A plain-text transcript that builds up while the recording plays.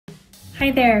Hi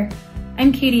there,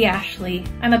 I'm Katie Ashley.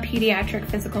 I'm a pediatric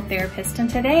physical therapist, and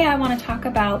today I want to talk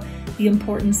about the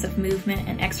importance of movement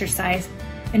and exercise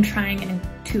and trying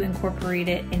to incorporate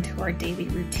it into our daily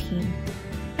routine.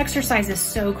 Exercise is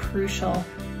so crucial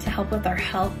to help with our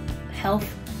health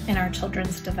and our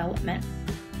children's development.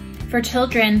 For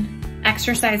children,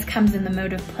 exercise comes in the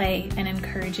mode of play and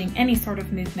encouraging any sort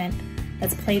of movement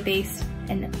that's play-based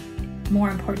and, more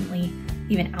importantly,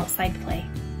 even outside play.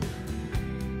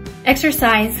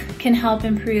 Exercise can help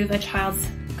improve a child's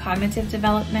cognitive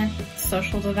development,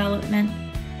 social development.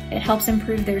 It helps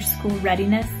improve their school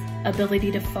readiness,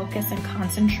 ability to focus and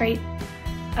concentrate,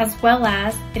 as well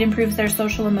as it improves their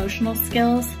social emotional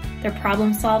skills, their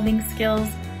problem-solving skills,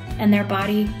 and their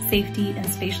body, safety, and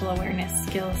spatial awareness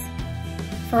skills.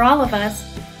 For all of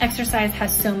us, exercise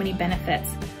has so many benefits.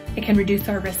 It can reduce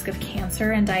our risk of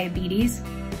cancer and diabetes.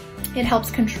 It helps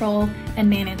control and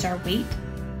manage our weight,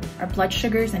 our blood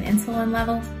sugars and insulin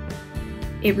levels.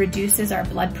 It reduces our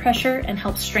blood pressure and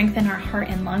helps strengthen our heart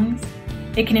and lungs.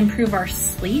 It can improve our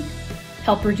sleep,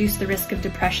 help reduce the risk of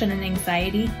depression and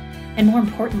anxiety, and more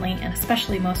importantly, and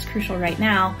especially most crucial right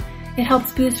now, it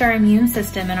helps boost our immune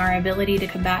system and our ability to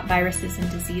combat viruses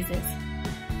and diseases.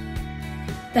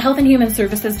 The Health and Human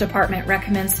Services Department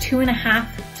recommends 2.5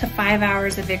 to 5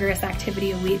 hours of vigorous activity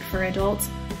a week for adults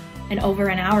and over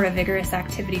an hour of vigorous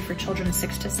activity for children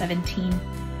 6 to 17.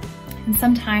 And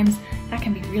sometimes that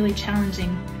can be really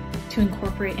challenging to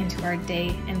incorporate into our day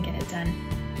and get it done.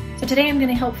 So today I'm going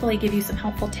to hopefully give you some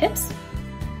helpful tips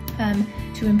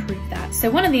to improve that.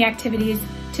 So one of the activities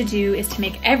to do is to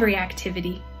make every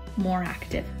activity more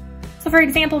active. So for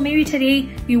example, maybe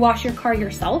today you wash your car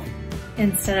yourself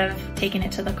instead of taking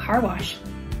it to the car wash.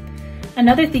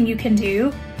 Another thing you can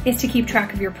do is to keep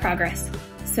track of your progress.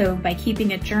 So by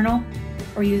keeping a journal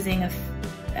or using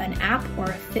an app or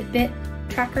a Fitbit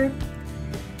tracker.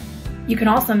 You can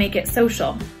also make it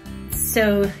social.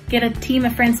 So get a team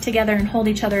of friends together and hold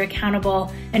each other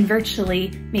accountable and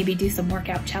virtually maybe do some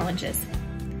workout challenges.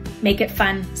 Make it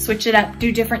fun, switch it up,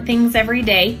 do different things every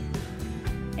day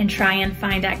and try and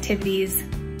find activities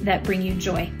that bring you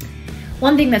joy.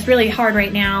 One thing that's really hard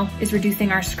right now is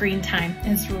reducing our screen time.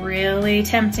 It's really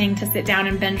tempting to sit down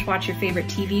and binge watch your favorite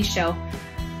TV show,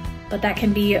 but that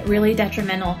can be really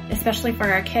detrimental, especially for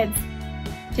our kids.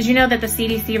 Did you know that the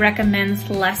CDC recommends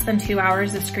less than 2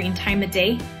 hours of screen time a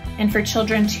day? And for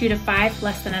children 2 to 5,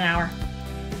 less than an hour.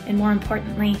 And more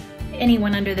importantly,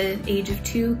 anyone under the age of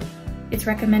 2, it's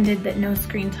recommended that no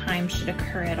screen time should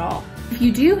occur at all. If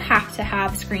you do have to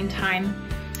have screen time,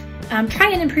 try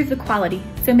and improve the quality.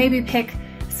 So maybe pick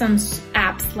some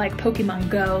apps like Pokemon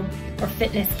Go or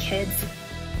Fitness Kids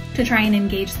to try and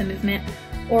engage the movement,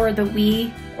 or the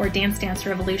Wii or Dance Dance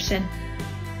Revolution.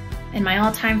 And my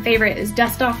all-time favorite is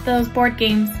dust off those board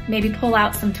games, maybe pull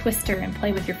out some Twister and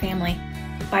play with your family.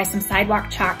 Buy some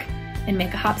sidewalk chalk and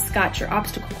make a hopscotch or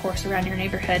obstacle course around your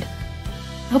neighborhood.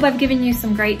 I hope I've given you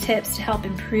some great tips to help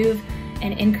improve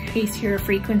and increase your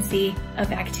frequency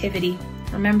of activity.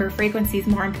 Remember, frequency is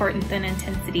more important than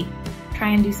intensity.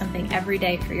 Try and do something every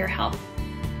day for your health.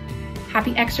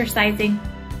 Happy exercising.